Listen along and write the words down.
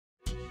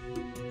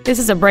This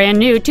is a brand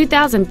new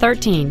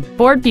 2013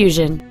 Ford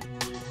Fusion.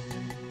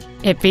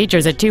 It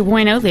features a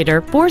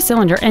 2.0-liter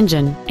four-cylinder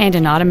engine and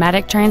an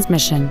automatic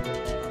transmission.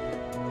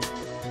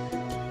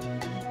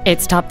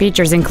 Its top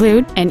features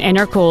include an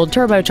intercooled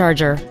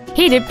turbocharger,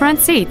 heated front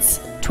seats,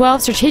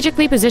 12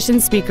 strategically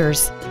positioned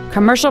speakers,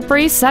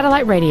 commercial-free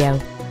satellite radio,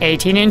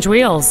 18-inch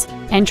wheels,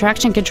 and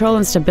traction control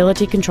and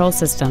stability control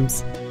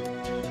systems.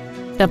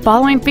 The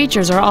following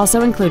features are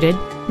also included: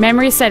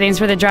 memory settings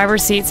for the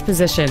driver's seat's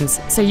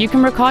positions, so you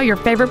can recall your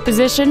favorite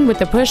position with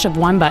the push of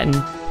one button,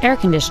 air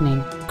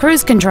conditioning,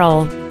 cruise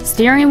control,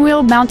 steering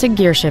wheel mounted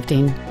gear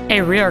shifting,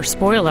 a rear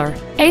spoiler,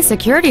 a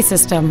security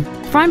system,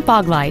 front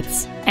fog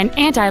lights, an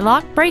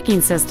anti-lock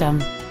braking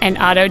system, an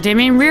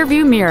auto-dimming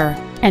rear-view mirror,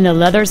 and the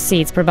leather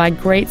seats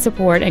provide great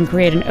support and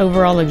create an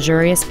overall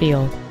luxurious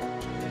feel.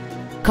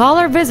 Call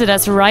or visit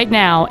us right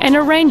now and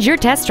arrange your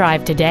test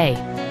drive today.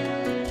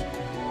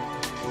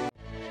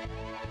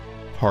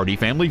 Hardy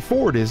Family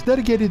Ford is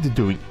dedicated to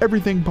doing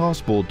everything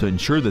possible to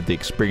ensure that the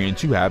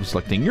experience you have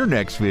selecting your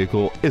next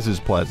vehicle is as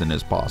pleasant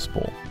as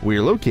possible. We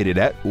are located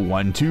at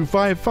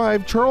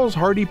 1255 Charles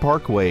Hardy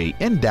Parkway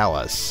in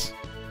Dallas.